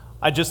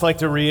I'd just like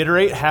to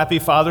reiterate, Happy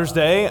Father's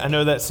Day. I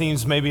know that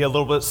seems maybe a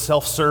little bit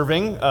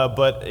self-serving,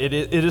 but it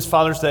is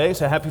Father's Day,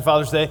 so Happy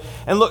Father's Day.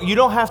 And look, you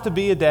don't have to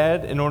be a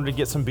dad in order to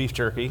get some beef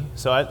jerky.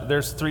 So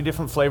there's 3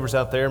 different flavors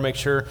out there. Make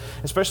sure,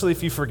 especially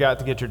if you forgot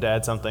to get your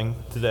dad something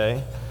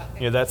today,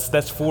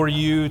 that's for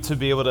you to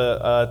be able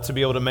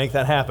to make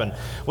that happen.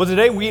 Well,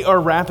 today we are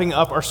wrapping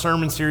up our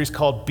sermon series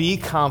called Be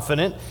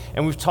Confident,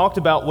 and we've talked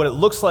about what it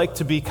looks like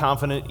to be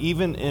confident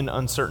even in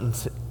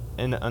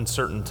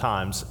uncertain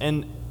times.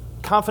 And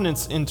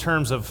confidence in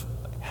terms of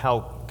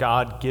how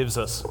God gives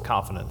us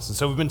confidence. And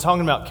so we've been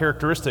talking about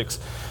characteristics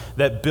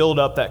that build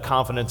up that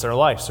confidence in our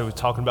life. So we're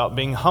talking about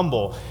being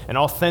humble and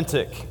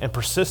authentic and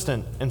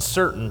persistent and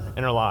certain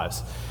in our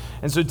lives.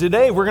 And so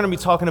today we're going to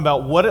be talking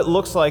about what it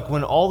looks like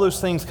when all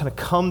those things kind of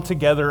come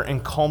together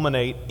and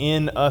culminate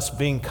in us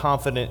being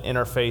confident in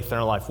our faith in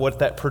our life, what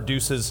that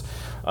produces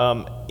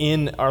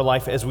in our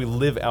life as we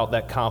live out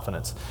that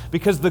confidence.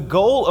 Because the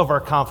goal of our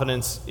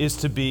confidence is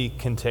to be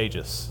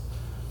contagious.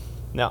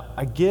 Now,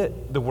 I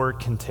get the word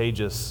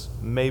contagious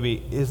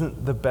maybe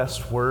isn't the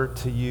best word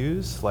to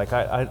use.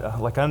 I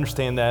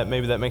understand that.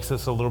 Maybe that makes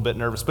us a little bit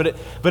nervous, but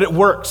it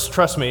works.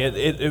 Trust me,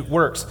 it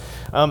works.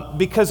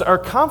 Because our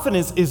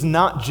confidence is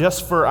not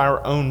just for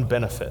our own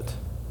benefit.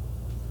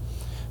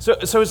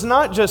 So it's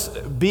not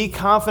just be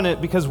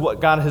confident because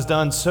what God has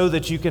done so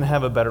that you can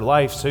have a better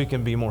life, so you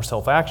can be more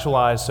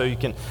self-actualized, so you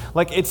can,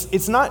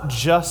 it's not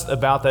just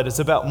about that. It's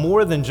about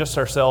more than just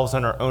ourselves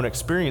and our own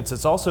experience.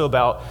 It's also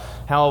about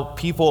how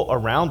people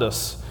around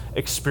us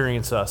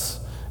experience us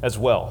as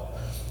well.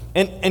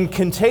 And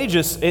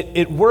contagious,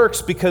 it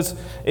works because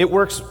it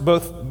works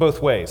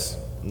both ways.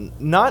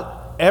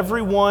 Not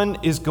everyone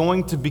is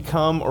going to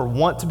become or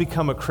want to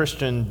become a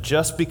Christian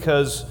just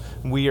because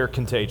we are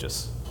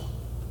contagious.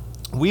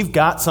 We've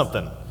got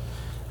something,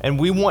 and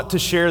we want to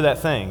share that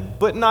thing.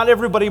 But not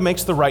everybody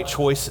makes the right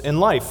choice in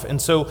life.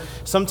 And so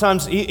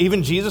sometimes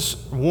even Jesus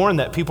warned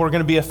that people are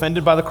going to be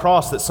offended by the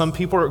cross, that some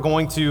people are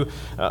going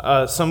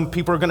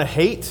to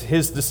hate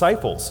his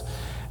disciples.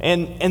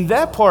 And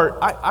that part,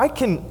 I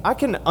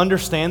can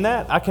understand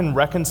that. I can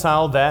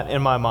reconcile that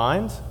in my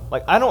mind.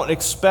 I don't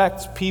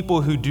expect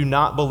people who do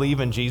not believe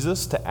in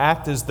Jesus to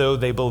act as though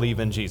they believe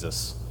in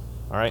Jesus.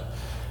 All right?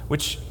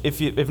 Which, if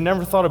you've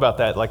never thought about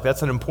that,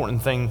 that's an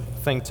important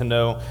thing to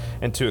know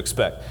and to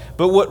expect.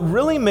 But what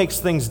really makes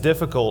things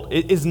difficult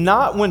is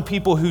not when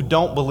people who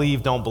don't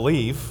believe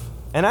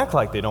and act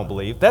like they don't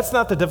believe. That's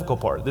not the difficult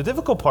part. The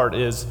difficult part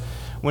is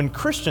when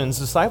Christians,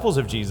 disciples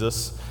of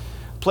Jesus,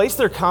 place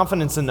their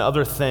confidence in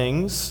other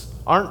things,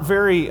 aren't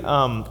very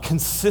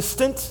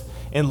consistent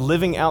in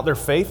living out their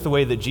faith the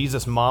way that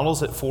Jesus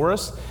models it for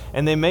us,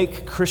 and they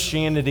make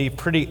Christianity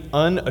pretty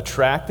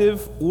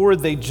unattractive, or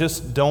they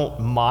just don't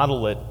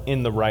model it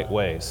in the right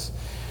ways.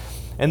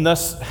 And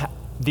thus,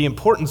 the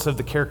importance of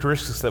the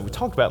characteristics that we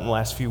talked about in the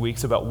last few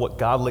weeks about what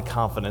godly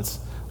confidence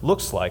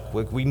looks like.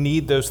 We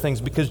need those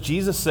things because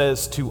Jesus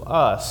says to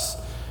us,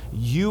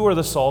 you are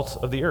the salt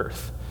of the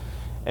earth,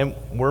 and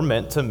we're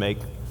meant to make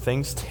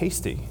things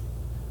tasty.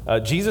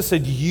 Jesus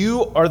said,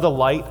 you are the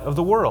light of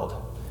the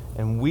world.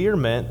 And we are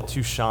meant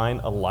to shine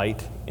a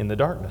light in the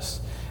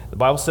darkness. The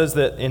Bible says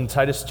that in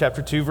Titus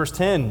chapter 2, verse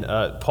 10,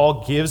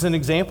 Paul gives an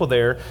example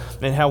there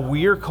in how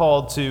we are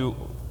called to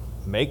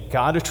make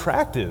God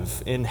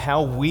attractive in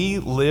how we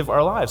live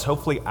our lives.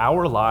 Hopefully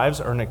our lives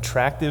are an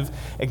attractive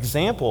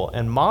example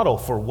and model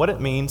for what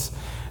it means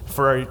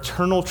for our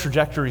eternal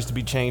trajectories to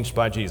be changed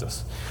by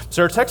Jesus.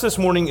 So our text this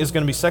morning is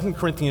going to be 2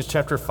 Corinthians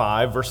chapter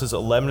 5, verses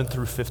 11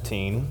 through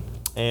 15.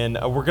 And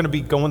we're going to be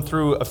going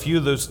through a few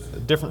of those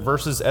different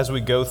verses as we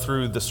go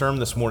through the sermon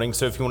this morning.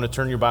 So if you want to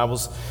turn your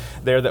Bibles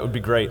there, that would be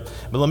great.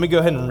 But let me go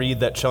ahead and read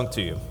that chunk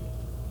to you.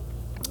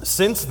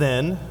 Since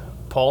then,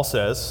 Paul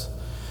says,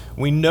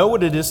 we know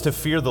what it is to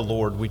fear the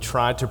Lord. We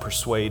try to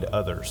persuade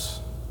others.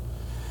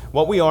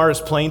 What we are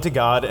is plain to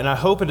God, and I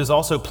hope it is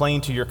also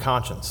plain to your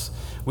conscience.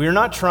 We are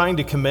not trying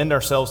to commend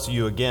ourselves to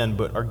you again,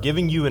 but are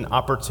giving you an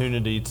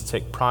opportunity to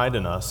take pride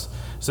in us,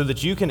 so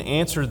that you can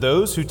answer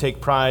those who take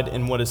pride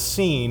in what is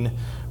seen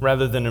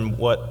rather than in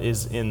what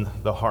is in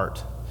the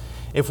heart.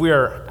 If we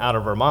are out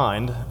of our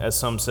mind, as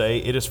some say,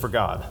 it is for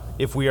God.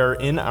 If we are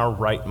in our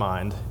right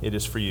mind, it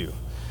is for you.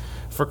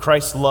 For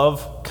Christ's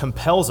love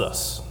compels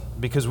us,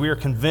 because we are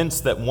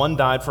convinced that one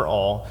died for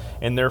all,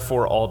 and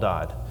therefore all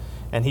died.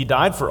 And he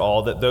died for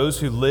all, that those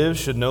who live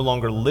should no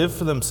longer live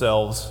for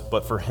themselves,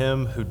 but for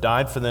him who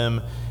died for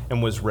them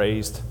and was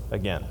raised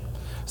again.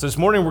 So this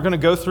morning we're going to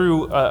go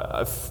through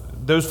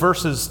those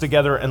verses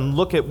together and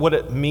look at what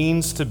it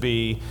means to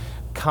be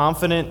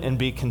confident and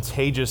be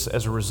contagious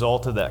as a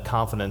result of that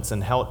confidence,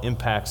 and how it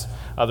impacts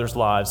others'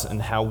 lives,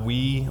 and how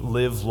we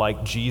live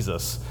like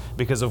Jesus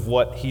because of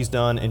what he's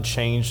done and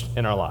changed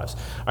in our lives.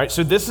 All right,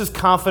 so this is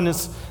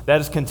confidence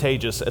that is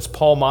contagious, as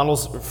Paul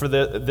models for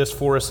this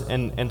for us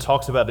and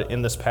talks about it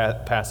in this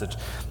passage.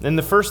 And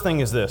the first thing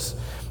is this,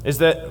 is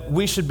that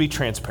we should be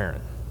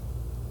transparent.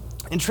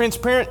 And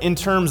transparent in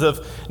terms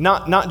of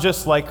not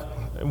just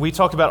We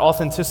talked about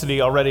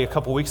authenticity already a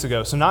couple weeks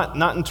ago. So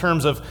not in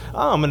terms of,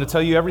 I'm going to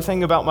tell you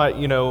everything about my,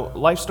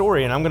 life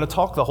story, and I'm going to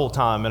talk the whole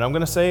time, and I'm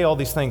going to say all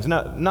these things.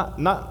 No,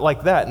 not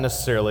like that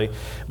necessarily.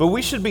 But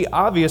we should be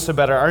obvious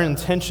about our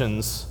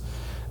intentions,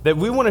 that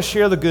we want to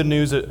share the good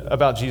news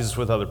about Jesus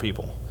with other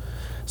people.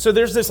 So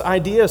there's this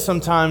idea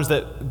sometimes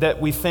that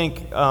we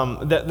think,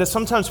 that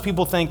sometimes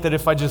people think that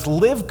if I just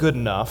live good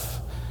enough,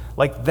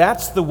 like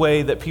that's the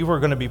way that people are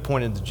going to be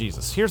pointed to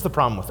Jesus. Here's the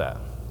problem with that.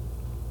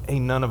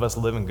 Ain't none of us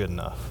living good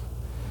enough.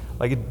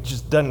 Like it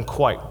just doesn't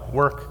quite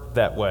work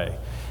that way.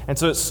 And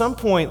so at some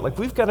point, like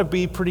we've got to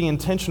be pretty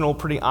intentional,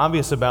 pretty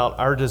obvious about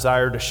our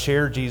desire to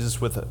share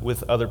Jesus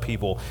with other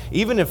people.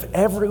 Even if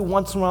every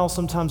once in a while,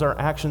 sometimes our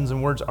actions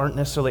and words aren't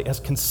necessarily as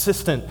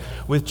consistent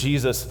with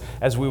Jesus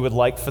as we would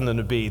like for them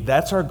to be.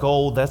 That's our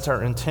goal, that's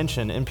our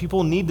intention, and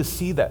people need to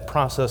see that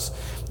process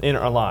in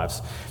our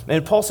lives.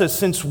 And Paul says,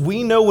 since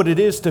we know what it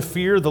is to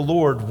fear the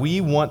Lord, we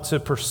want to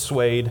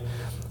persuade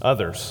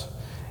others.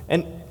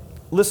 And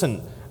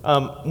listen,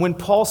 when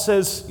Paul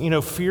says,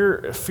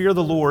 fear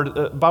the Lord,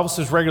 the Bible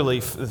says regularly,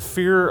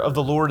 fear of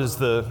the Lord is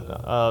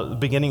the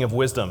beginning of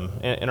wisdom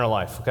in our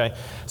life, okay?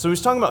 So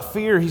he's talking about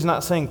fear, he's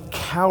not saying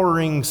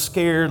cowering,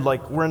 scared,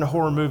 like we're in a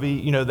horror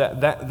movie,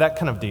 that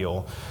kind of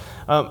deal.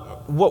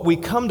 What we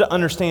come to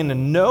understand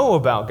and know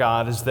about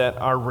God is that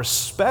our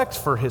respect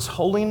for his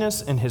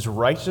holiness and his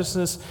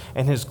righteousness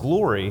and his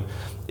glory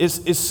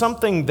is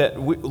something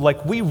that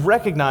we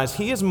recognize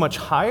he is much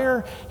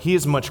higher, he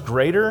is much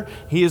greater,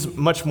 he is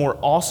much more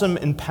awesome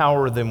in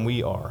power than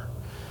we are.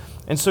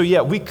 And so,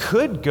 we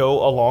could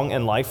go along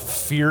in life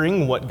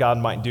fearing what God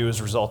might do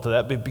as a result of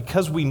that, but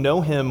because we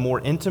know him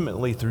more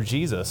intimately through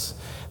Jesus,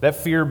 that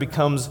fear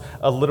becomes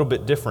a little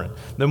bit different.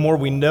 The more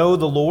we know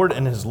the Lord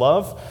and his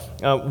love,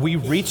 we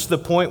reach the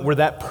point where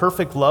that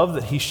perfect love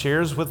that he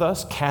shares with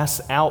us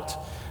casts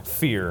out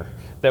fear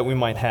that we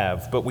might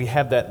have, but we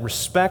have that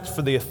respect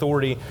for the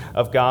authority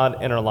of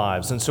God in our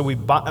lives. And so we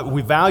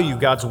value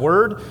God's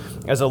word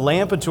as a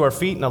lamp unto our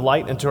feet and a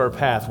light unto our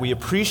path. We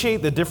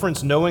appreciate the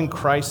difference knowing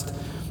Christ,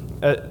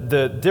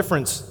 the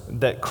difference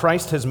that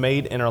Christ has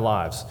made in our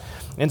lives.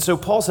 And so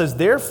Paul says,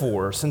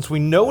 therefore, since we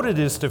know what it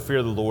is to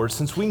fear the Lord,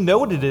 since we know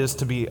what it is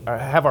to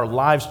have our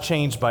lives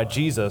changed by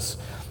Jesus,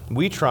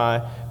 we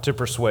try to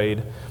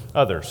persuade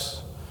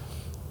others.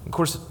 Of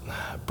course,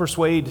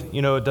 persuade,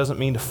 it doesn't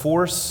mean to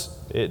force.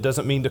 It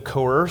doesn't mean to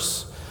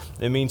coerce.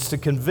 It means to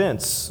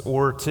convince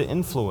or to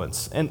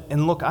influence.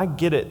 And look, I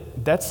get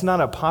it. That's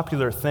not a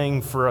popular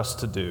thing for us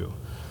to do.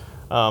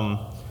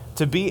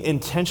 To be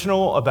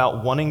intentional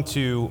about wanting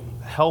to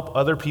help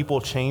other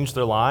people change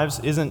their lives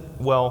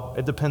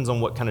it depends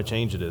on what kind of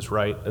change it is,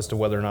 right? As to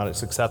whether or not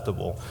it's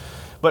acceptable.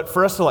 But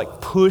for us to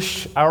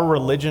push our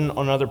religion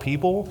on other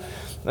people,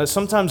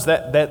 sometimes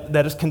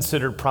that is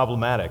considered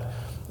problematic.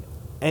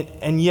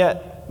 And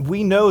yet,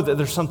 we know that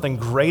there's something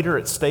greater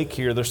at stake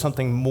here. There's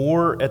something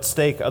more at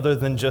stake other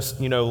than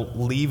just,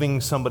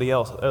 leaving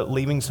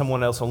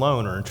someone else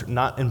alone or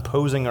not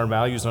imposing our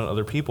values on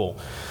other people.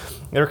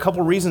 There are a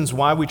couple reasons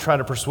why we try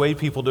to persuade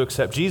people to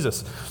accept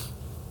Jesus.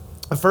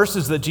 The first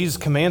is that Jesus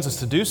commands us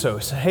to do so.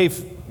 He said, hey,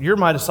 if you're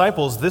my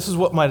disciples, this is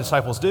what my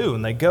disciples do.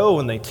 And they go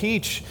and they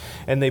teach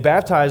and they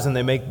baptize and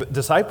they make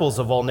disciples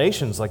of all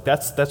nations. Like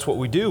that's what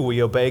we do.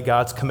 We obey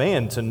God's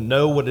command to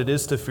know what it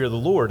is to fear the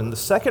Lord. And the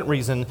second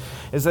reason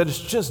is that it's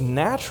just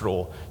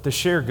natural to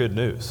share good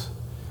news.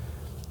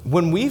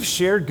 When we've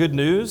shared good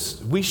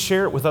news, we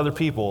share it with other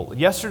people.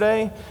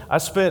 Yesterday, I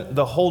spent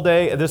the whole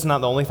day, this is not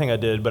the only thing I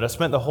did, but I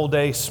spent the whole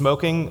day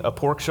smoking a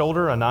pork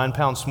shoulder, a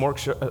 9-pound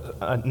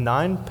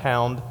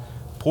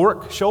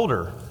pork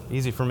shoulder,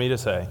 easy for me to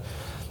say.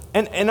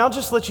 And I'll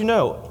just let you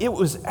know, it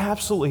was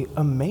absolutely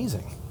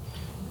amazing,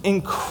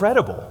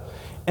 incredible.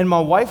 And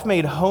my wife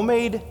made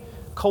homemade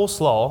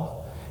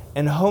coleslaw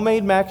and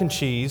homemade mac and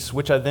cheese,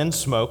 which I then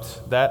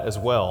smoked that as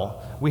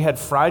well. We had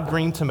fried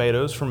green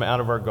tomatoes from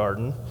out of our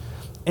garden.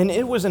 And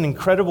it was an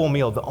incredible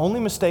meal. The only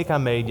mistake I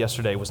made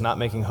yesterday was not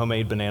making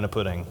homemade banana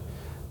pudding.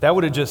 That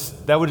would have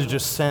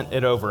just sent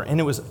it over.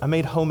 And I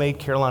made homemade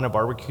Carolina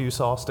barbecue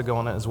sauce to go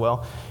on it as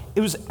well.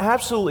 It was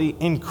absolutely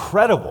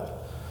incredible.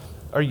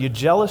 Are you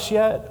jealous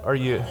yet? Are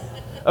you?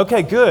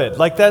 Okay, good.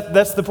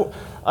 That's the point.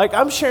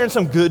 I'm sharing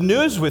some good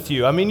news with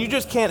you. I mean, you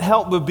just can't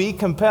help but be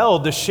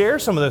compelled to share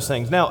some of those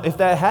things. Now, if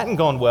that hadn't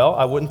gone well,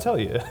 I wouldn't tell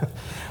you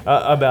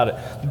about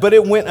it. But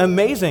it went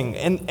amazing,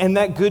 and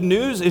that good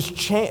news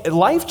is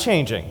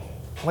life-changing.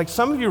 Like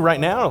some of you right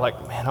now are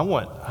like, man, I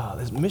want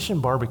this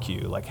Mission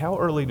Barbecue. Like, how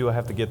early do I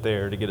have to get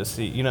there to get a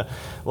seat?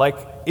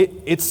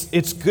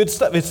 It's good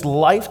stuff. It's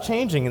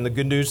life-changing, and the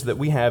good news that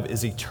we have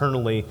is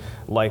eternally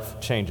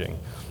life-changing.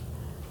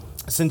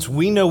 Since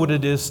we know what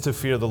it is to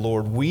fear the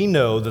Lord, we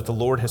know that the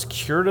Lord has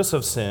cured us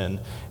of sin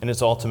and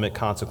its ultimate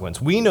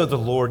consequence. We know the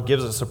Lord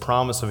gives us a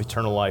promise of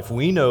eternal life.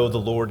 We know the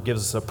Lord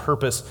gives us a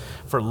purpose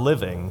for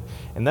living,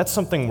 and that's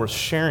something worth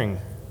sharing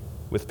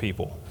with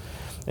people.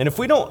 And if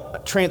we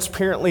don't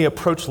transparently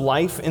approach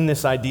life in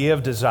this idea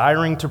of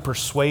desiring to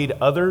persuade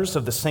others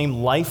of the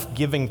same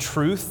life-giving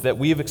truth that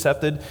we have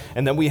accepted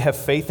and that we have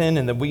faith in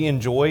and that we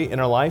enjoy in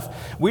our life,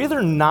 we're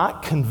either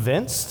not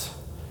convinced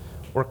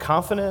or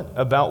confident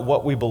about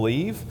what we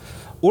believe,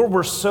 or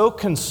we're so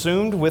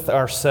consumed with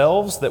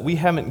ourselves that we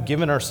haven't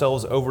given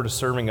ourselves over to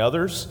serving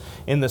others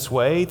in this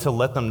way to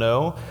let them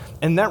know.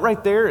 And that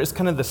right there is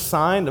kind of the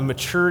sign of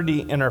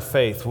maturity in our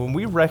faith, when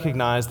we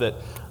recognize that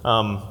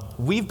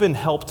we've been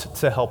helped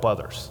to help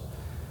others.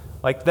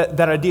 Like that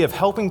idea of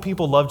helping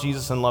people love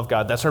Jesus and love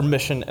God, that's our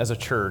mission as a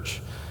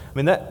church. I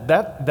mean,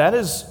 that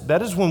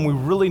is when we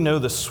really know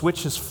the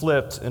switch is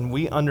flipped and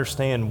we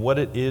understand what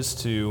it is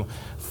to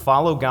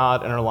follow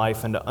God in our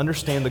life and to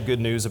understand the good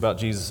news about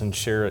Jesus and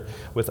share it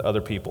with other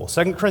people.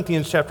 2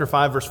 Corinthians chapter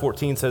 5, verse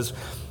 14 says,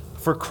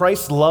 "For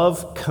Christ's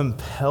love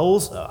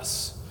compels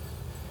us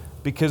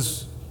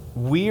because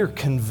we are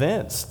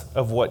convinced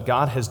of what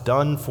God has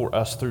done for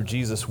us through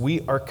Jesus. We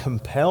are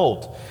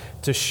compelled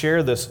to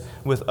share this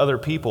with other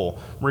people,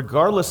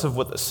 regardless of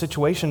what the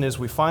situation is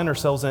we find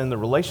ourselves in, the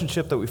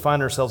relationship that we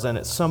find ourselves in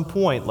at some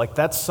point. Like,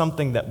 that's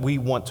something that we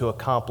want to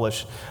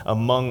accomplish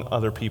among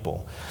other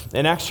people."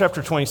 In Acts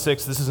chapter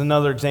 26, this is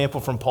another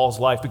example from Paul's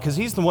life, because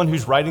he's the one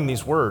who's writing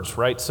these words,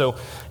 right? So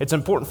it's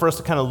important for us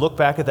to kind of look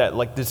back at that.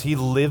 Like, does he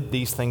live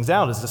these things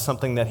out? Is this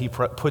something that he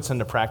puts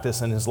into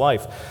practice in his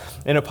life?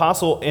 In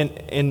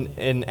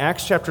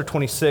Acts chapter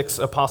 26,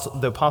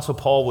 the Apostle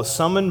Paul was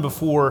summoned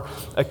before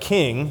a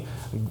king.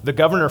 The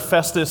governor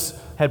Festus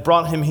had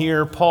brought him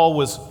here. Paul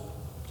was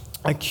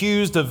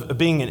accused of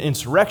being an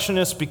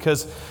insurrectionist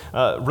because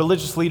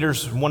religious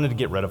leaders wanted to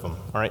get rid of him,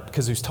 all right?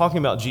 Because he was talking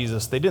about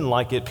Jesus. They didn't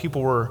like it.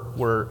 People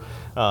were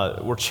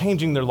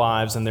changing their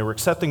lives, and they were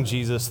accepting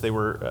Jesus. They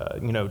were,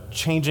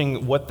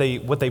 changing what they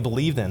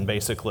believed in,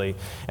 basically,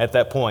 at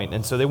that point.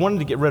 And so they wanted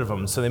to get rid of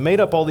him. So they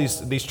made up all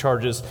these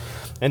charges.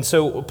 And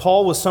so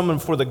Paul was summoned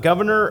before the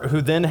governor,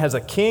 who then has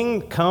a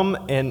king comes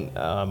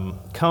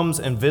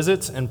and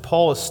visits. And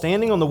Paul is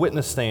standing on the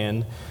witness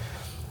stand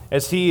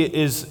as he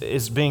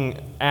is being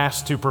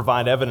asked to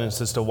provide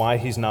evidence as to why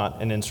he's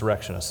not an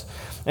insurrectionist.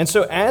 And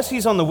so as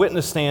he's on the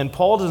witness stand,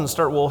 Paul doesn't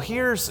start, well,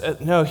 here's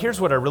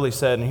what I really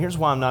said, and here's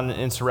why I'm not an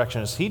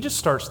insurrectionist. He just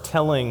starts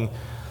telling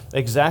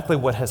exactly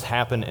what has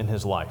happened in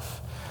his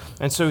life.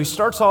 And so he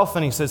starts off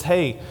and he says,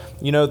 hey,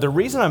 the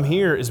reason I'm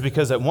here is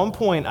because at one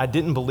point I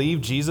didn't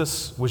believe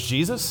Jesus was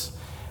Jesus,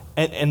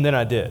 and then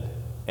I did.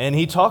 And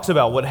he talks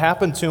about what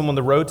happened to him on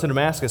the road to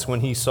Damascus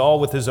when he saw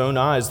with his own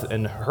eyes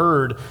and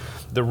heard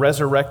the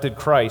resurrected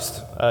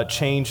Christ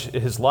change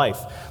his life.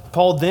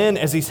 Paul then,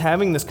 as he's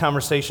having this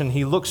conversation,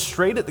 he looks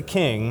straight at the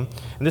king,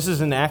 and this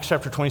is in Acts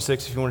chapter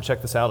 26, if you want to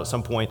check this out at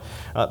some point.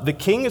 The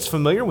king is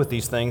familiar with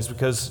these things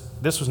because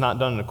this was not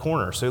done in a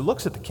corner. So he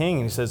looks at the king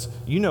and he says,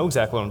 you know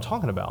exactly what I'm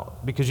talking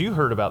about, because you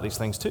heard about these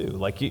things too.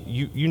 Like,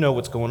 you know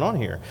what's going on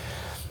here.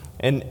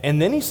 And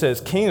then he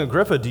says, King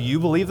Agrippa, do you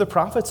believe the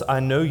prophets? I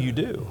know you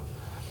do.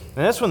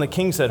 And that's when the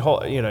king said,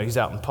 he's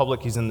out in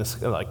public, he's in this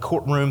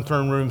courtroom,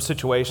 throne room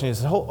situation. He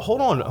said,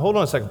 hold on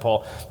a second,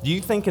 Paul. Do you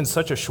think in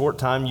such a short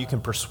time you can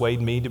persuade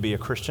me to be a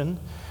Christian?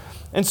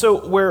 And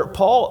so where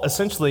Paul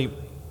essentially,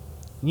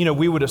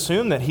 we would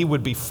assume that he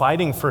would be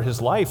fighting for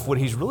his life, what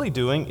he's really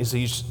doing is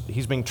he's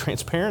being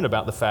transparent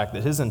about the fact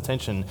that his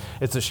intention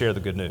is to share the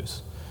good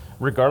news,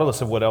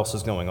 regardless of what else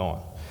is going on.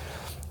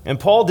 And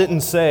Paul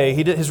didn't say,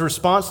 his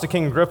response to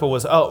King Agrippa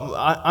was,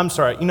 I'm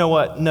sorry, you know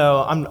what,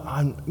 no,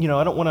 I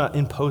don't want to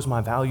impose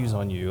my values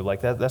on you. Like,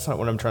 that's not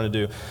what I'm trying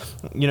to do.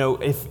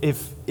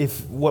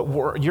 If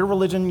your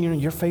religion,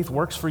 your faith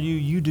works for you,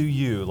 you do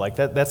you. Like,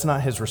 that's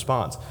not his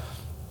response.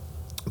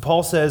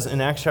 Paul says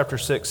in Acts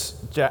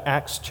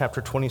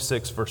chapter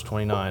 26, verse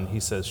 29,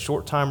 he says,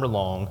 short time or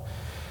long,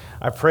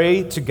 I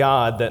pray to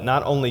God that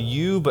not only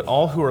you, but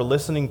all who are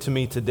listening to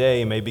me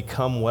today may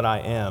become what I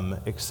am,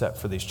 except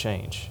for these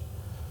chains.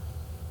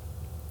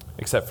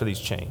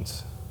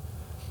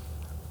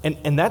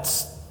 And that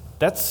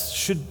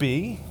should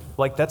be,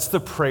 that's the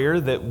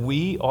prayer that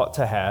we ought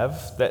to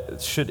have,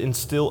 that should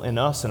instill in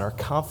us and our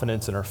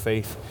confidence and our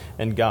faith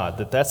in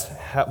God, that's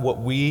what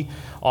we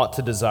ought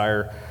to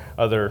desire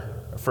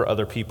for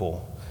other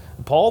people.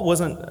 Paul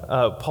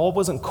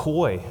wasn't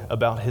coy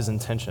about his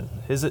intention.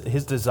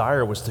 His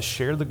desire was to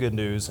share the good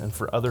news and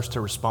for others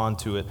to respond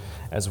to it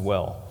as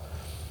well.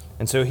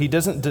 And so he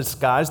doesn't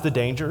disguise the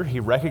danger. He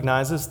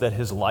recognizes that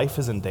his life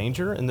is in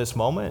danger in this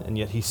moment, and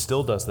yet he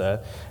still does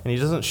that. And he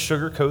doesn't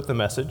sugarcoat the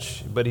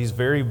message, but he's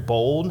very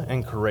bold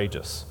and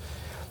courageous.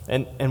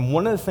 And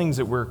one of the things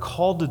that we're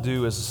called to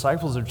do as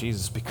disciples of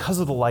Jesus, because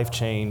of the life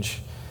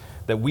change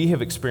that we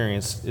have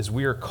experienced, is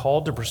we are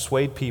called to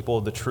persuade people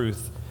of the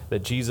truth that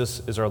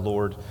Jesus is our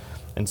Lord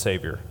and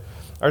Savior.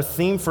 Our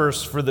theme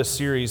verse for this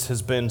series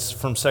has been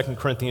from 2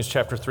 Corinthians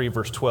chapter 3,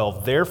 verse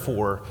 12.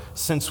 Therefore,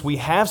 since we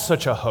have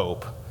such a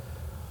hope,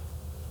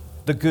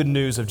 the good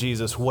news of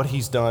Jesus, what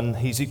he's done,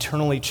 he's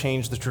eternally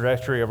changed the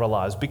trajectory of our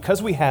lives.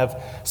 Because we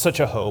have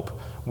such a hope,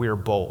 we are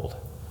bold.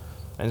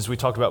 And as we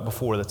talked about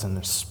before, that's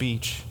in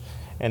speech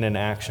and in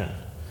action.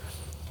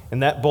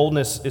 And that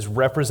boldness is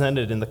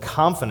represented in the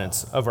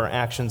confidence of our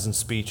actions and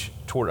speech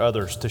toward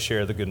others to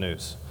share the good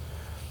news.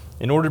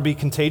 In order to be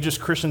contagious,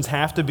 Christians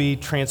have to be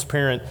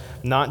transparent,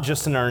 not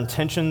just in our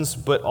intentions,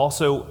 but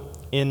also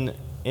in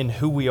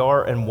who we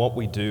are and what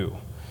we do.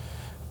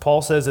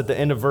 Paul says at the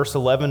end of verse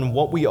 11,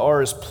 what we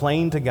are is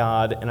plain to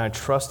God, and I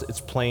trust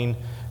it's plain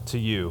to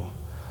you.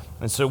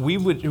 And so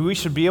we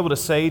should be able to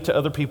say to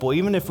other people,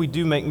 even if we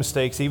do make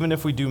mistakes, even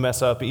if we do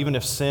mess up, even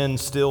if sin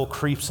still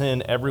creeps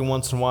in every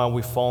once in a while,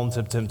 we fall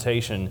into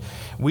temptation,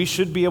 we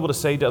should be able to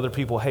say to other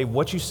people, hey,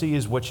 what you see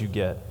is what you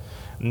get.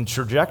 And the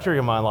trajectory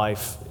of my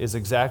life is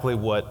exactly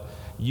what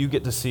you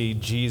get to see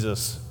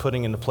Jesus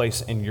putting into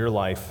place in your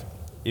life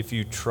if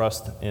you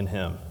trust in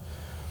him.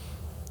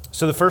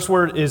 So the first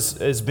word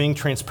is being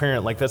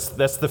transparent. Like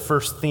that's the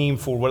first theme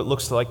for what it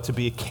looks like to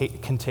be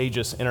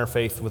contagious in our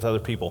faith with other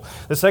people.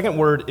 The second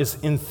word is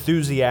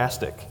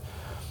enthusiastic.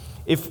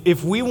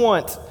 If we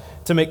want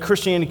to make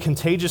Christianity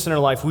contagious in our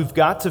life, we've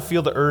got to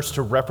feel the urge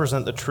to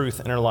represent the truth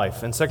in our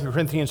life. In 2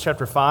 Corinthians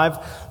chapter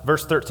 5,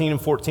 verse 13 and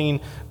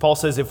 14, Paul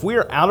says, if we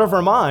are out of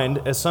our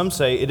mind, as some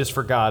say, it is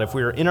for God. If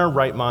we are in our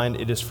right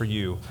mind, it is for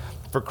you.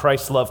 For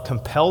Christ's love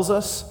compels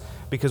us,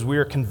 because we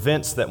are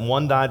convinced that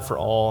one died for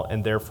all,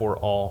 and therefore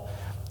all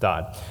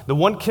died. The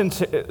one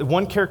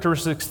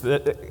characteristic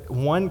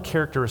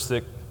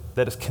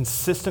that is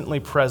consistently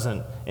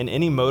present in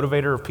any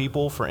motivator of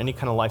people for any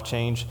kind of life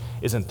change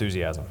is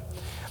enthusiasm.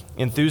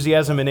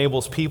 Enthusiasm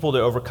enables people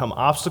to overcome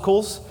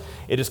obstacles.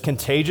 It is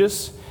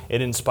contagious.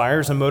 It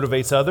inspires and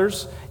motivates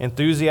others.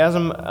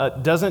 Enthusiasm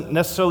doesn't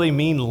necessarily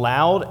mean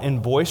loud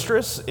and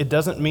boisterous. It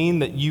doesn't mean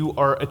that you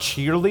are a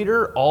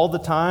cheerleader all the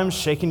time,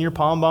 shaking your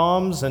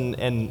pom-poms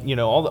and you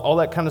know all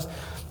that kind of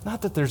stuff.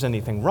 Not that there's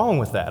anything wrong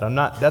with that.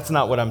 That's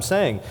not what I'm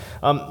saying.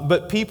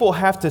 But people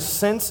have to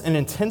sense an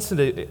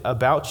intensity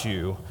about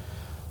you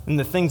and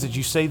the things that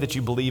you say that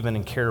you believe in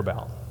and care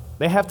about.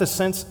 They have to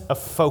sense a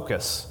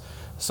focus,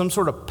 some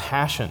sort of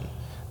passion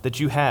that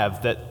you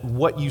have, that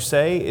what you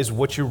say is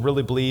what you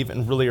really believe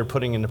and really are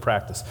putting into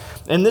practice.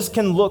 And this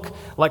can look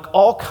like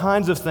all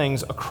kinds of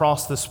things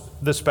across this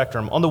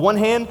spectrum. On the one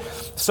hand,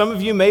 some of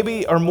you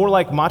maybe are more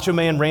like Macho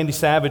Man Randy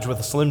Savage with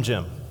a Slim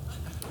Jim.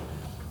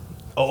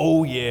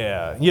 Oh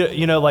yeah,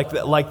 you know,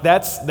 like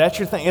that's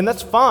your thing, and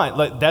that's fine.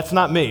 Like that's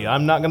not me.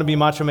 I'm not going to be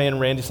Macho Man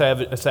Randy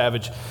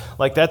Savage.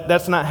 Like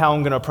that's not how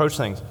I'm going to approach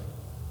things.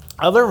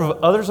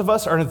 Others of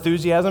us, our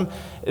enthusiasm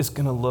is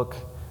going to look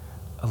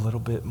a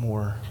little bit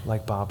more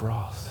like Bob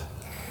Ross.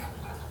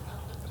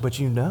 But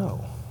you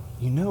know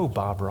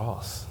Bob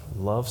Ross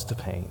loves to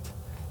paint,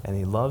 and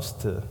he loves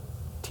to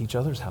teach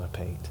others how to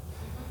paint.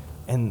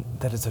 And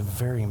that is a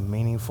very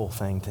meaningful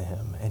thing to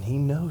him, and he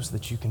knows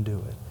that you can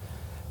do it.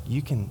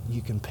 You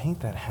can paint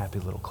that happy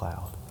little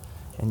cloud,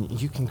 and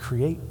you can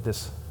create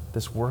this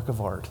work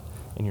of art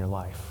in your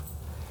life.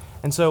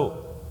 And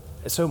so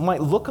it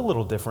might look a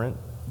little different,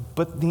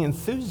 but the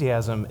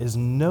enthusiasm is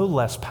no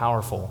less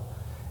powerful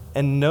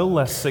and no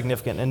less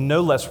significant and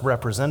no less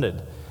represented,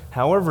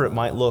 however it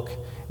might look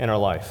in our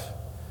life.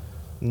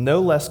 No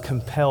less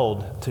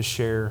compelled to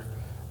share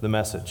the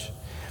message.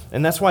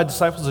 And that's why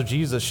disciples of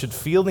Jesus should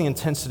feel the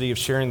intensity of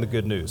sharing the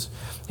good news.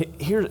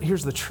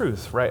 Here's the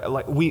truth, right?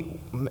 Like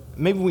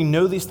maybe we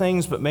know these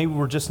things, but maybe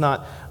we're just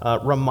not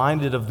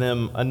reminded of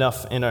them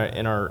enough in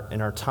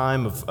our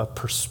time of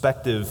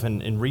perspective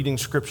and reading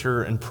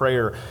Scripture and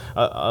prayer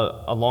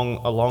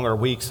along our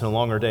weeks and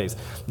along our days.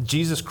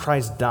 Jesus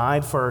Christ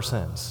died for our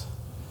sins,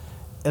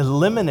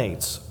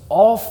 eliminates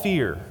all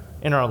fear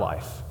in our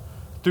life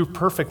through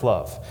perfect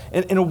love.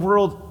 In a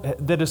world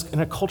that is in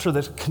a culture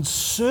that's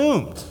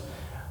consumed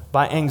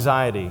by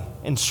anxiety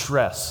and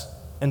stress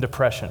and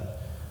depression,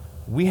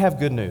 we have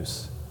good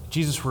news.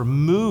 Jesus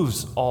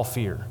removes all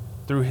fear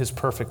through his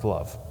perfect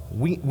love.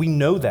 We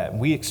know that.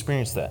 We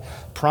experience that.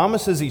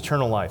 Promises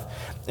eternal life.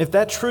 If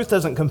that truth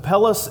doesn't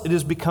compel us, it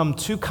has become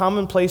too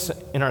commonplace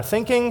in our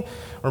thinking,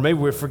 or maybe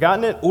we've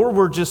forgotten it, or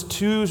we're just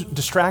too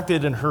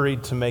distracted and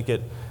hurried to make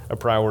it a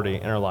priority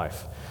in our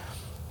life.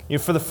 You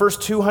know, for the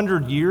first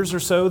 200 years or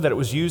so that it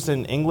was used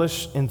in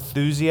English,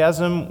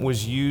 enthusiasm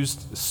was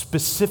used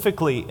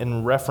specifically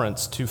in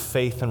reference to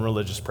faith and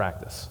religious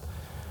practice.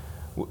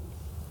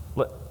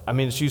 I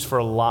mean, it's used for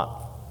a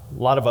lot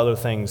of other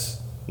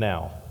things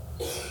now.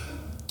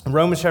 In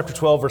Romans chapter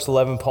 12, verse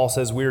 11, Paul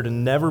says, we are to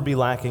never be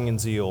lacking in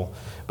zeal,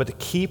 but to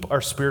keep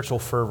our spiritual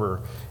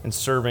fervor in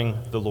serving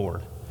the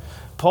Lord.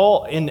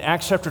 Paul, in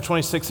Acts chapter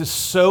 26, is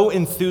so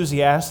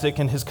enthusiastic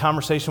in his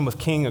conversation with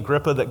King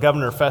Agrippa that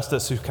Governor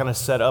Festus, who kind of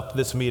set up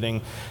this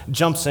meeting,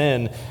 jumps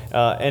in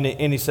and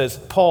he says,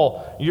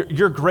 Paul,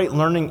 your great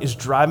learning is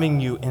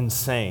driving you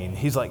insane.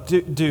 He's like,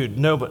 dude,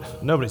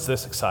 nobody's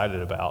this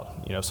excited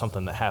about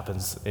something that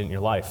happens in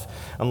your life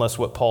unless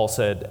what Paul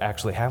said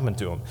actually happened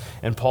to him.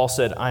 And Paul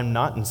said, I'm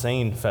not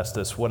insane,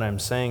 Festus. What I'm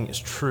saying is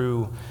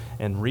true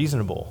and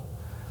reasonable.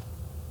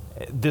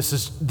 This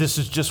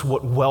is just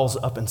what wells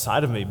up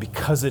inside of me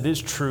because it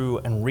is true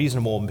and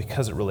reasonable and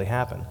because it really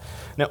happened.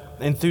 Now,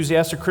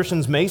 enthusiastic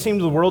Christians may seem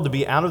to the world to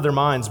be out of their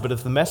minds, but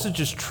if the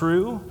message is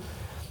true,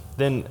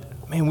 then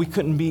man, we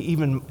couldn't be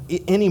even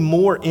any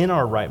more in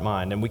our right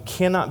mind, and we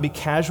cannot be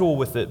casual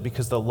with it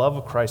because the love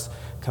of Christ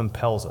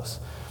compels us.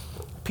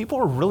 People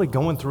are really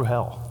going through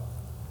hell.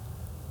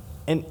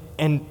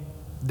 And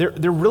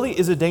there really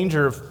is a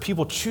danger of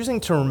people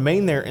choosing to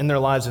remain there in their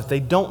lives if they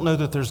don't know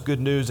that there's good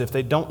news, if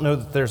they don't know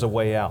that there's a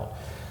way out.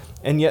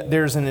 And yet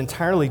there's an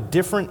entirely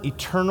different,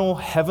 eternal,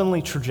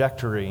 heavenly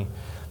trajectory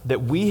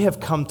that we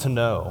have come to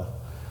know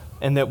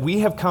and that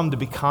we have come to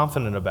be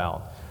confident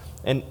about.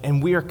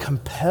 And we are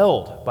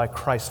compelled by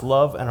Christ's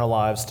love in our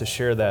lives to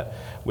share that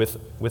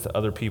with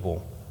other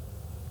people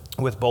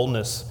with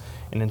boldness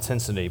and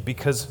intensity,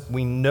 because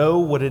we know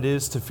what it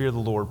is to fear the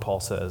Lord, Paul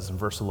says in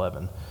verse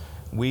 11.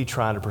 We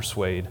try to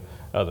persuade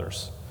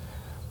others.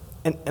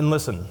 And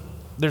listen,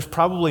 there's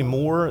probably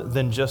more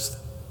than just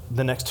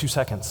the next 2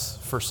 seconds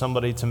for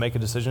somebody to make a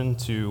decision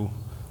to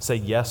say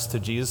yes to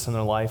Jesus in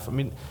their life. I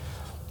mean,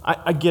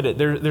 I get it.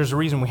 There's a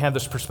reason we have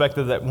this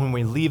perspective that when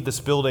we leave this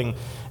building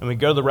and we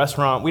go to the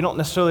restaurant, we don't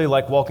necessarily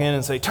like walk in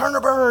and say, turn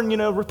or burn,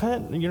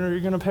 repent, you're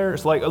going to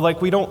perish.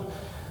 Like we don't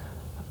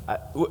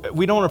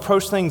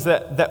approach things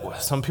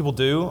that some people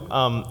do.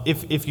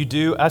 If you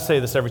do, I say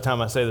this every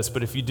time I say this,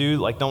 but if you do,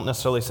 like, don't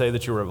necessarily say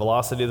that you were at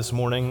Velocity this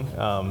morning.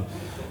 So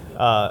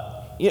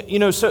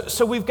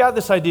we've got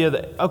this idea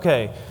that,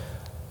 okay,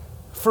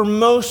 for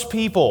most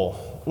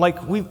people,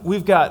 like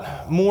we've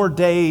got more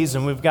days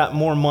and we've got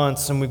more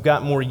months and we've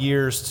got more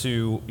years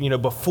to,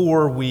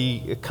 before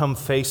we come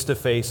face to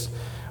face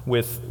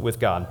with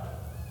God.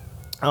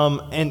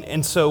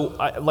 So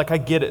I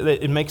get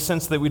it. It makes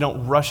sense that we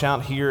don't rush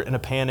out here in a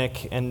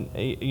panic and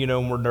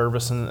we're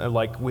nervous and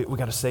we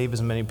got to save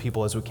as many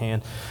people as we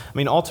can. I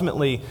mean,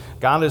 ultimately,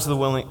 God is the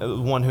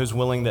one who's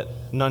willing that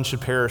none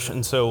should perish.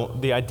 And so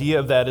the idea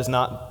of that is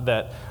not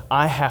that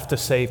I have to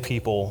save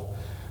people,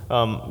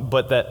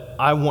 but that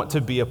I want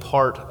to be a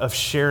part of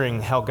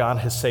sharing how God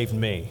has saved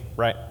me,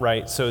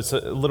 right? So it's a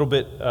little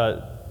bit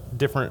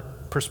different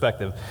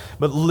perspective.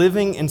 But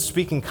living and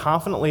speaking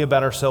confidently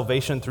about our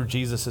salvation through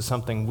Jesus is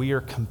something we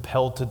are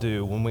compelled to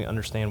do when we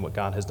understand what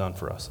God has done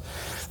for us.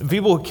 The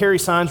people who carry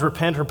signs,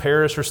 repent or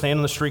perish, or stand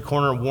on the street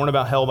corner and warn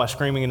about hell by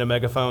screaming in a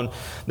megaphone,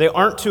 they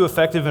aren't too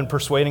effective in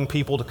persuading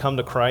people to come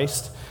to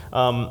Christ.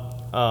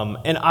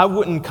 And I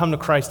wouldn't come to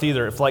Christ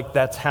either if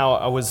that's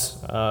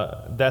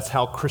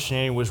how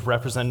Christianity was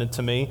represented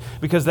to me,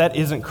 because that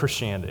isn't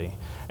Christianity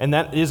and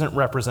that isn't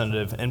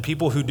representative, and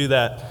people who do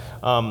that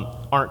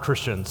aren't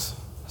Christians.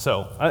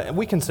 So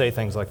we can say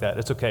things like that.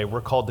 It's okay.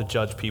 We're called to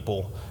judge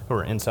people who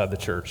are inside the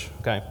church,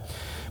 okay?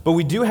 But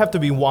we do have to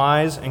be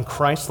wise and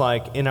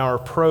Christ-like in our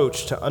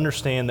approach to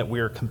understand that we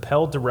are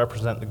compelled to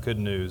represent the good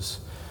news,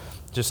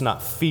 just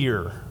not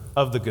fear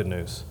of the good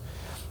news.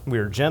 We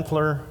are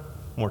gentler,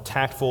 more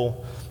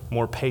tactful,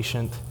 more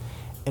patient,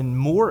 and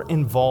more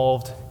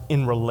involved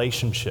in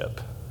relationship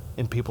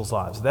in people's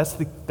lives. That's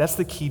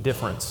the key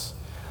difference,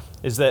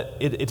 is that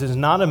it is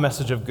not a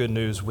message of good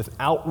news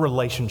without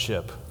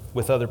relationship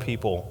with other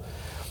people,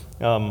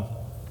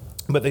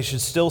 but they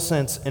should still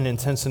sense an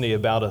intensity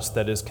about us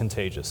that is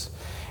contagious.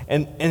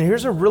 And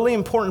here's a really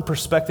important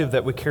perspective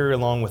that we carry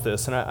along with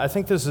this, and I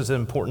think this is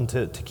important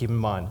to keep in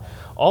mind.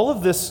 All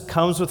of this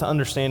comes with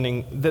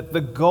understanding that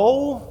the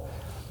goal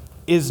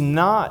is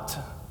not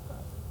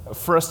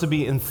for us to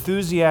be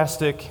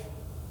enthusiastic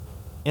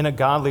in a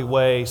godly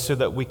way so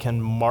that we can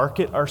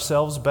market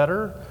ourselves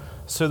better,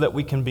 so that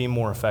we can be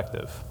more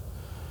effective.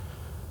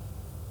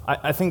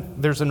 I think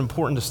there's an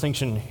important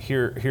distinction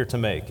here to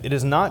make. It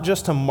is not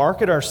just to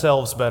market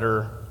ourselves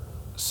better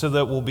so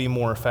that we'll be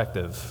more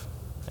effective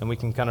and we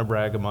can kind of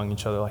brag among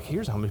each other, like,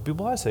 here's how many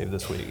people I saved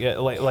this week. Yeah,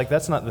 like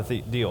that's not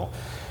the deal.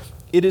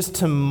 It is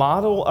to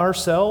model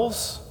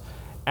ourselves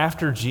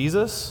after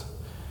Jesus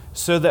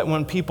so that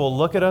when people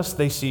look at us,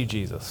 they see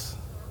Jesus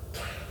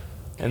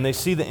and they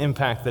see the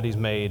impact that he's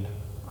made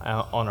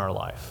on our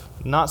life.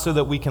 Not so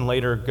that we can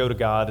later go to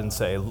God and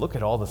say, look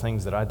at all the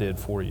things that I did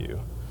for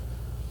you.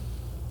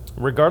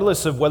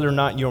 Regardless of whether or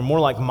not you're more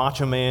like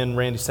Macho Man,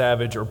 Randy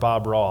Savage, or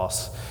Bob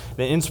Ross,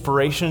 the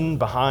inspiration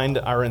behind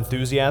our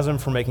enthusiasm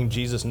for making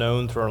Jesus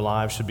known through our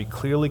lives should be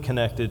clearly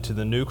connected to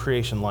the new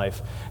creation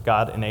life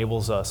God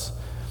enables us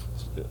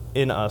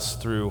in us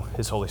through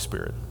his Holy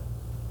Spirit.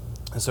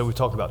 And so we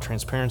talked about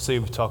transparency,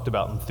 we talked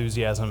about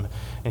enthusiasm,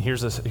 and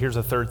here's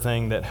a third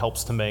thing that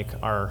helps to make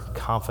our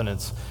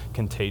confidence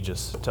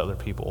contagious to other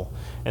people,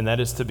 and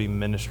that is to be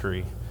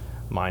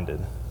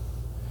ministry-minded.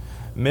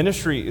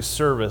 Ministry is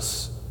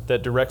service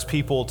that directs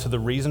people to the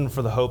reason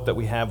for the hope that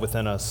we have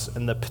within us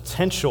and the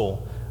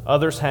potential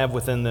others have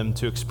within them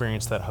to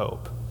experience that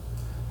hope.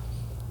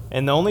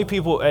 And the only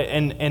people,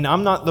 and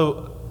I'm not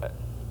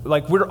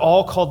we're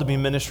all called to be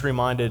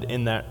ministry-minded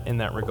in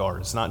that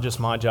regard. It's not just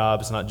my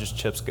job, it's not just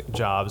Chip's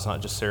job, it's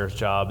not just Sarah's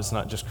job, it's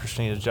not just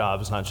Christina's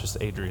job, it's not just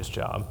Adria's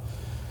job.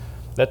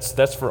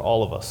 That's for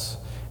all of us.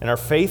 And our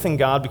faith in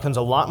God becomes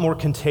a lot more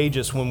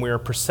contagious when we are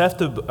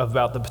perceptive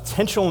about the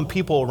potential in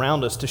people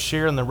around us to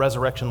share in the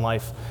resurrection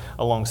life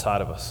alongside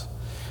of us.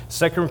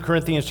 2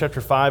 Corinthians chapter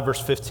 5, verse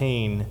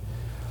 15,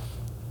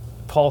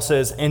 Paul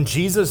says, "And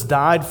Jesus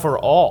died for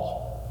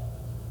all,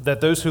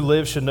 that those who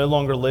live should no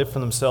longer live for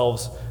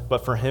themselves,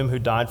 but for him who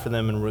died for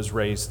them and was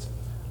raised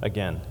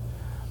again.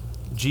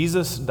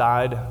 Jesus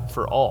died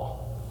for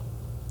all.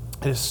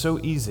 It is so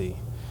easy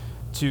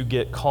to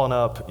get caught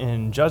up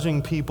in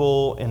judging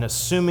people and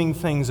assuming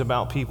things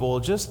about people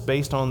just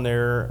based on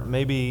their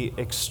maybe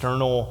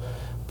external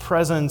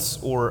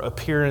presence or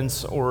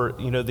appearance, or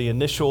the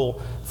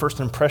initial first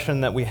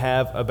impression that we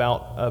have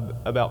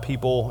about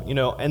people,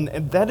 and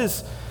that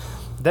is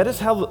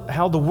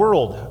how the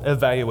world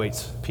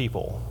evaluates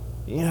people.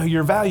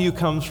 Your value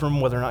comes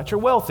from whether or not you're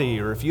wealthy,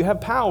 or if you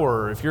have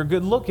power, or if you're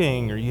good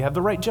looking, or you have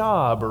the right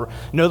job, or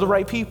know the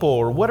right people,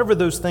 or whatever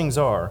those things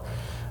are.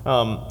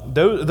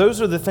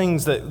 Those are the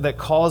things that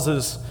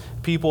causes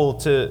people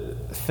to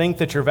think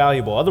that you're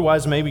valuable.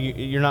 Otherwise, maybe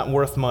you're not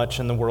worth much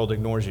and the world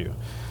ignores you.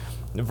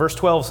 In verse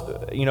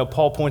 12,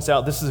 Paul points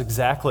out this is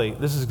exactly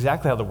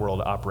how the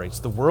world operates.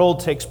 The world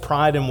takes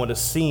pride in what is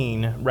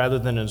seen rather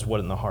than in what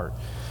in the heart.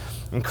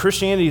 And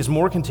Christianity is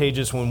more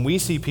contagious when we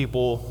see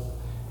people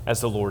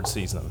as the Lord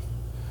sees them.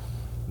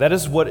 That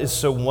is what is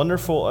so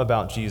wonderful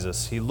about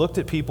Jesus. He looked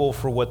at people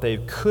for what they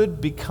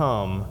could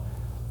become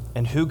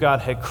and who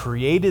God had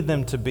created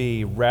them to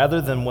be,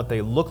 rather than what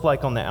they looked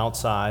like on the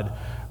outside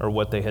or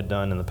what they had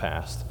done in the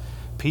past.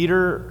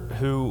 Peter,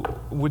 who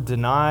would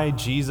deny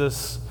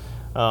Jesus,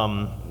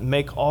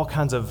 say all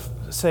kinds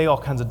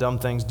of dumb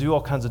things, do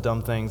all kinds of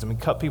dumb things,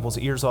 cut people's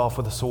ears off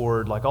with a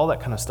sword, like all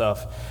that kind of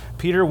stuff.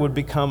 Peter would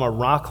become a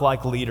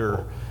rock-like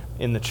leader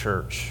in the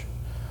church.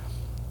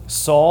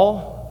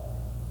 Saul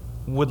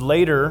would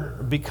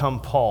later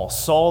become Paul.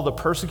 Saul the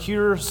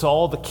persecutor,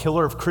 Saul the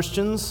killer of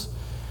Christians,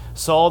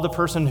 Saul the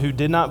person who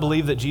did not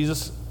believe that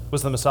Jesus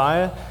was the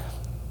Messiah,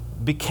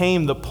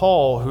 became the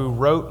Paul who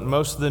wrote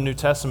most of the New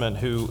Testament,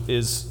 who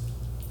is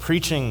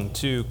preaching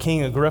to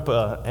King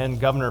Agrippa and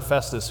Governor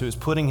Festus, who is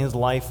putting his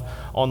life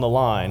on the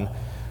line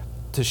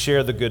to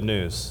share the good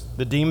news.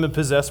 The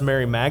demon-possessed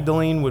Mary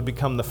Magdalene would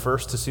become the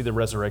first to see the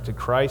resurrected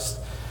Christ.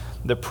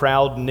 The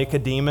proud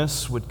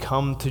Nicodemus would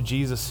come to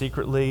Jesus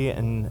secretly,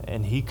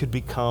 and he could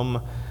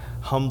become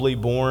humbly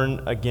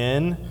born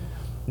again.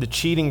 The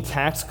cheating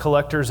tax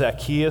collector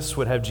Zacchaeus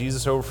would have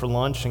Jesus over for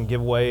lunch and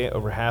give away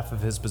over half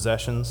of his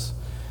possessions.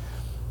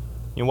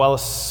 While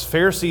the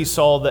Pharisees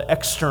saw the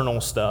external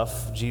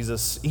stuff,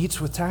 Jesus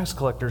eats with tax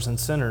collectors and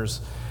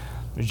sinners,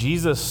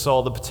 Jesus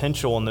saw the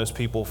potential in those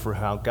people for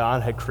how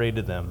God had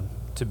created them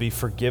to be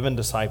forgiven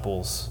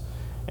disciples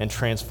and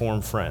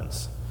transformed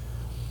friends.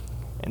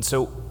 And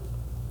so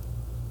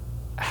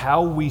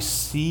how we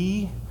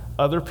see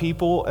other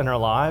people in our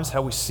lives,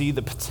 how we see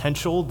the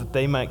potential that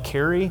they might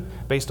carry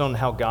based on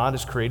how God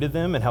has created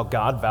them and how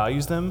God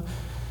values them,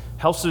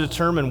 helps to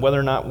determine whether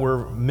or not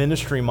we're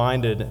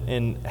ministry-minded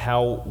in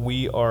how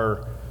we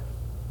are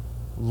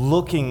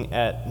looking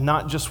at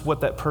not just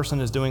what that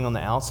person is doing on the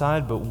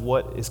outside, but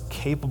what is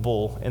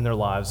capable in their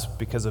lives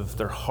because of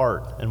their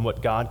heart and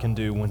what God can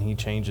do when he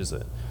changes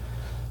it.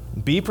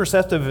 Be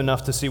perceptive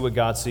enough to see what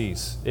God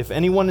sees. If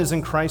anyone is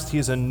in Christ, he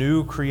is a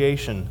new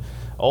creation.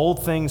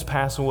 Old things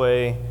pass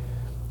away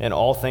and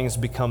all things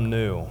become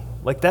new.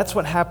 Like, that's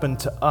what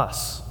happened to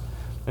us.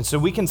 And so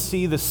we can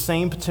see the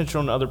same potential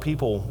in other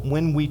people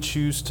when we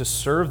choose to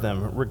serve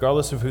them,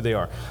 regardless of who they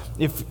are.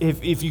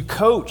 If you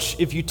coach,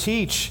 if you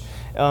teach,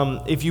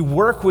 if you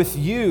work with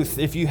youth,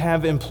 if you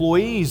have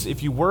employees,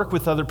 if you work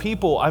with other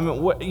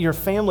people, your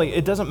family,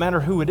 it doesn't matter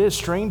who it is,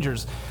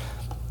 strangers.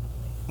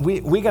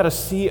 We got to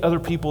see other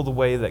people the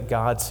way that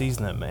God sees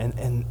them.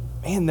 And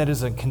man, that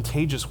is a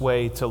contagious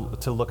way to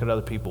look at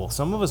other people.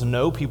 Some of us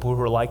know people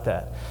who are like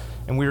that.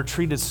 And we are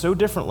treated so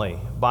differently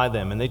by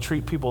them, and they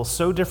treat people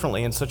so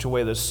differently in such a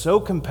way that's so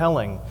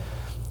compelling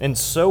and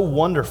so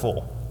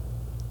wonderful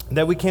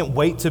that we can't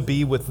wait to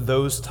be with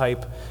those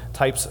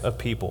types of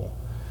people.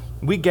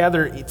 We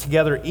gather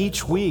together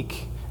each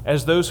week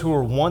as those who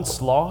were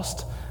once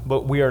lost,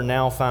 but we are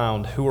now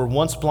found, who were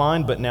once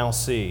blind, but now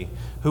see,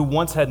 who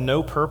once had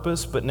no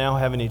purpose, but now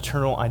have an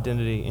eternal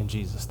identity in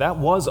Jesus. That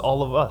was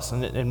all of us,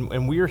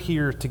 and we are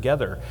here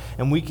together.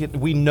 And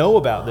we know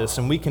about this,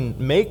 and we can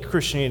make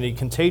Christianity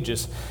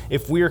contagious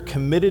if we are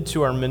committed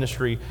to our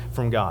ministry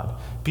from God.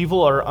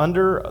 People are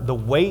under the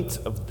weight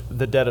of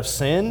the debt of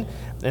sin,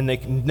 and they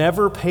can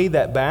never pay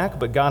that back,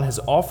 but God has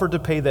offered to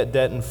pay that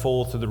debt in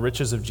full through the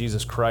riches of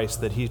Jesus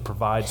Christ that he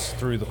provides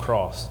through the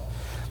cross.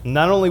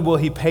 Not only will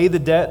he pay the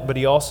debt, but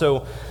he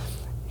also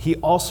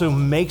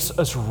makes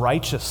us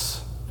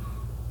righteous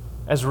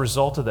as a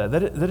result of that.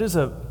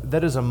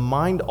 That is a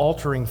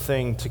mind-altering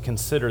thing to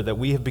consider, that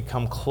we have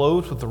become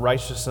clothed with the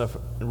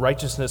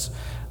righteousness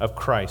of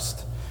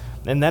Christ.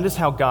 And that is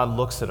how God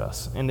looks at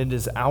us. And it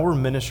is our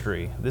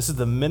ministry. This is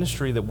the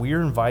ministry that we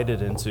are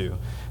invited into,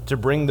 to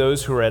bring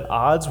those who are at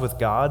odds with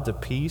God to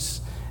peace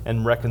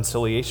and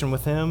reconciliation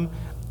with him,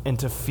 and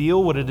to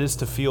feel what it is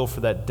to feel for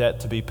that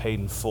debt to be paid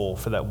in full,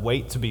 for that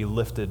weight to be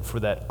lifted, for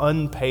that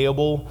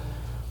unpayable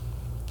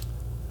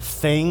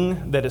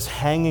thing that is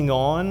hanging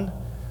on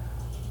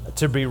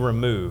to be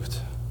removed.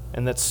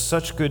 And that's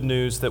such good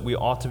news that we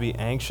ought to be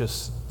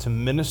anxious to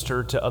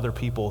minister to other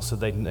people so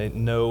they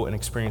know and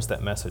experience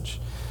that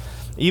message.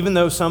 Even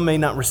though some may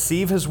not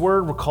receive his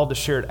word, we're called to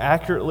share it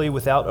accurately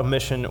without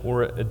omission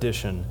or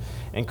addition.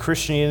 And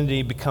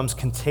Christianity becomes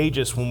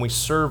contagious when we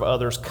serve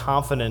others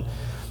confident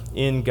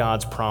in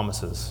God's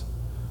promises.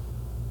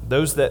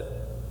 Those that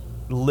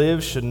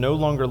live should no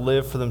longer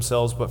live for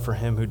themselves, but for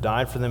him who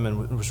died for them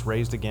and was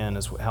raised again,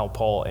 is how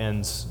Paul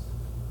ends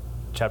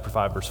chapter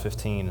 5, verse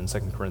 15 in 2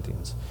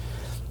 Corinthians.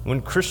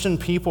 When Christian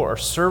people are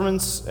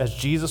servants as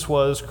Jesus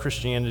was,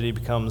 Christianity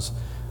becomes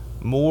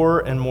more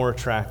and more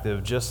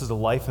attractive, just as the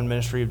life and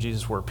ministry of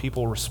Jesus were.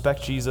 People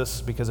respect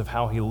Jesus because of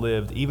how he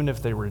lived, even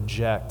if they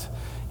reject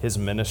his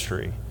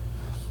ministry.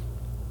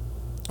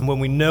 And when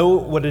we know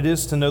what it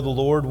is to know the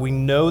Lord, we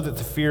know that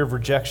the fear of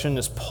rejection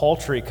is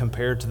paltry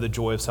compared to the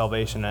joy of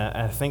salvation. And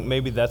I think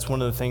maybe that's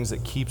one of the things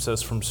that keeps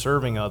us from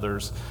serving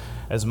others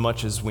as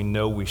much as we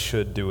know we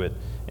should do it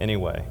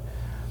anyway.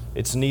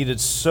 It's needed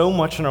so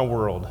much in our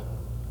world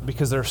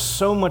because there's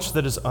so much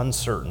that is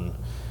uncertain.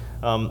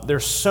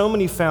 There's so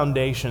many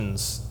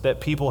foundations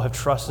that people have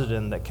trusted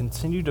in that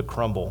continue to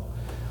crumble,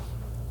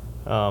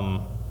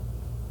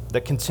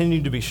 that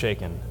continue to be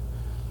shaken.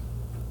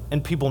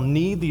 And people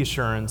need the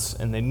assurance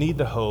and they need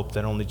the hope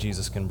that only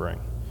Jesus can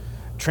bring.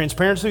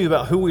 Transparency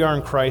about who we are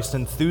in Christ,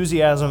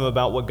 enthusiasm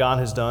about what God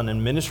has done,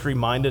 and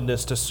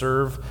ministry-mindedness to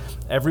serve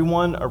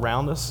everyone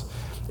around us,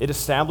 it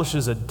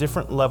establishes a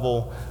different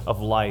level of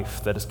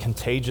life that is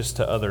contagious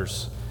to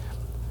others.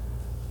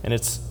 And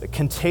it's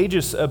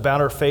contagious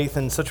about our faith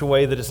in such a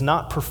way that it's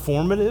not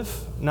performative,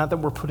 not that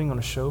we're putting on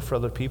a show for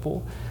other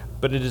people,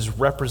 but it is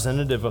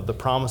representative of the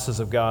promises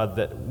of God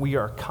that we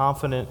are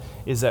confident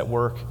is at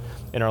work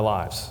in our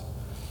lives.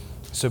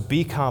 So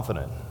be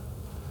confident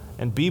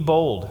and be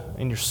bold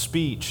in your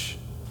speech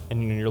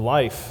and in your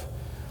life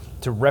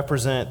to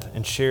represent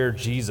and share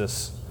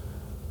Jesus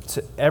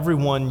to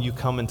everyone you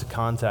come into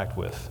contact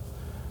with.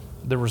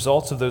 The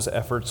results of those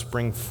efforts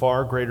bring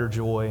far greater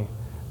joy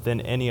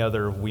than any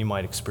other we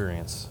might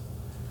experience.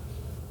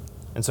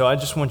 And so I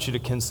just want you to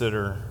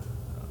consider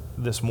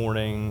this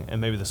morning and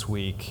maybe this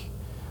week,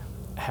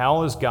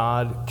 how is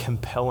God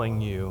compelling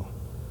you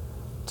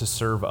to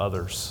serve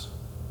others,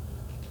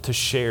 to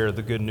share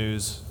the good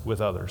news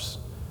with others?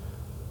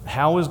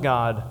 How is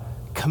God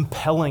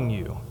compelling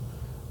you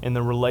in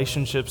the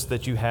relationships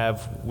that you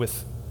have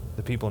with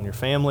the people in your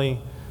family,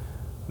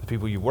 the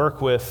people you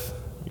work with,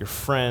 your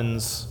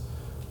friends,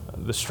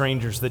 the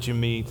strangers that you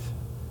meet?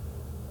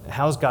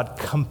 How is God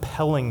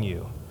compelling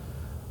you?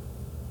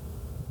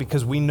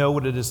 Because we know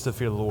what it is to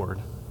fear the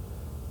Lord,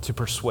 to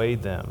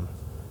persuade them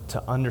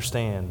to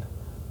understand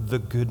the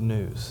good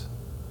news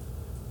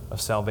of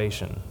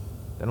salvation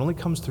that only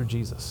comes through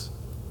Jesus,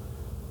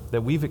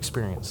 that we've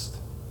experienced,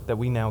 that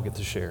we now get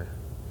to share.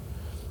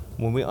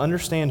 When we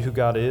understand who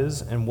God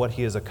is and what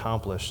he has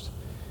accomplished,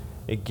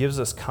 it gives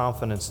us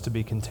confidence to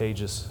be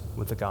contagious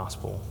with the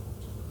gospel.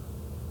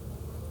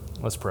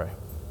 Let's pray.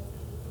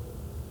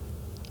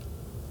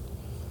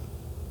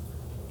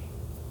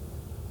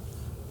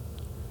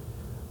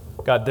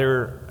 God,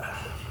 there's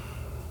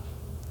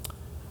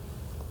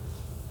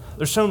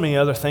so many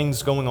other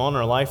things going on in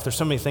our life. There's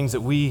so many things that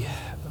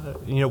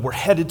we're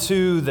headed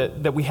to,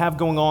 that we have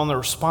going on. There are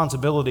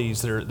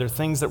responsibilities. There are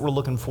things that we're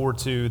looking forward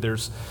to.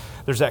 There's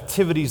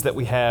activities that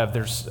we have.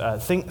 There's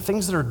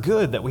things that are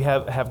good that we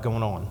have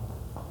going on.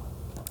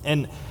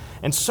 And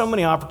so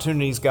many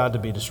opportunities, God, to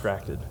be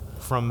distracted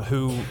from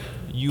who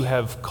you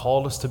have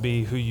called us to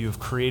be, who you've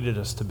created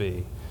us to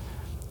be.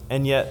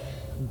 And yet,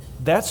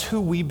 that's who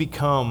we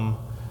become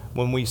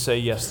when we say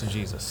yes to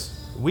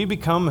Jesus. We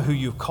become who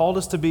you've called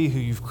us to be, who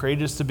you've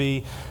created us to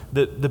be.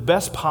 The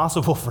best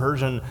possible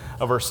version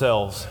of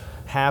ourselves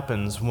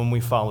happens when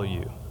we follow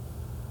you.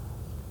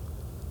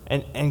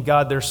 And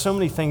God, there's so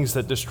many things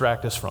that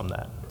distract us from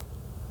that.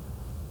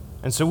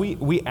 And so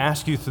we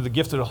ask you through the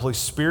gift of the Holy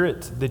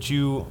Spirit that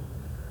you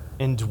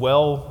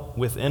indwell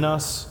within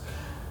us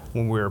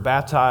when we're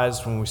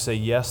baptized, when we say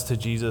yes to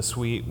Jesus.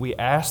 We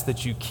ask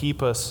that you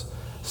keep us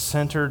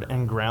centered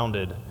and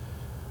grounded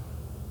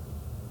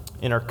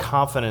in our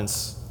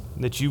confidence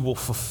that you will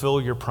fulfill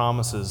your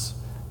promises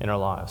in our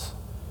lives.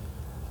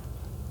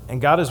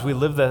 And God, as we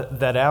live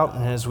that out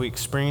and as we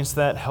experience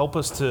that, help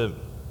us to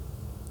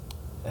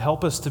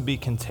be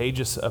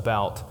contagious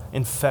about,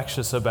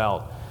 infectious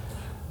about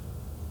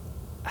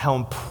how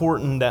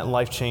important that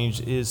life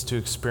change is to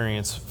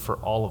experience for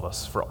all of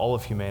us, for all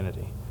of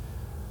humanity.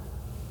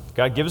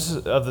 God, give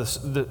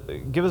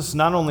us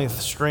not only the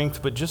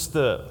strength, but just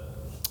the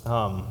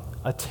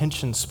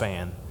attention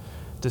span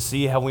to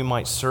see how we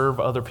might serve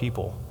other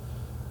people,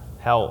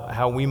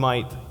 how we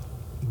might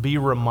be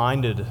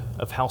reminded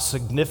of how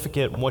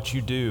significant what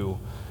you do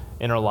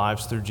in our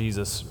lives through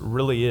Jesus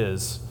really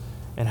is,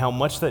 and how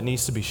much that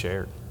needs to be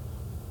shared,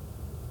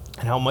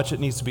 and how much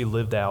it needs to be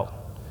lived out,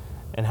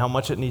 and how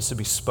much it needs to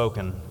be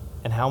spoken,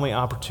 and how many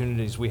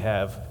opportunities we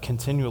have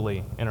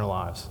continually in our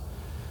lives.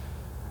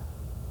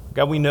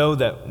 God, we know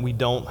that we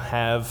don't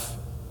have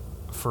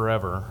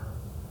forever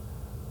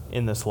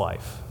in this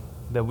life,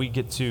 that we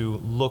get to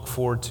look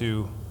forward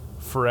to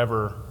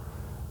forever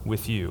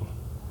with you.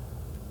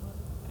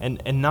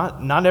 And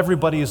not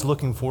everybody is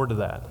looking forward to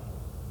that.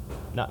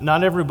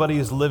 Not everybody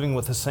is living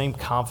with the same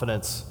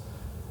confidence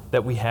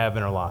that we have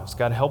in our lives.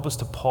 God, help us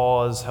to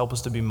pause, help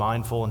us to be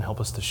mindful, and help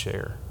us to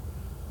share.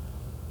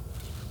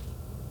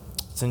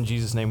 It's in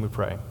Jesus' name we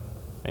pray.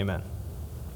 Amen.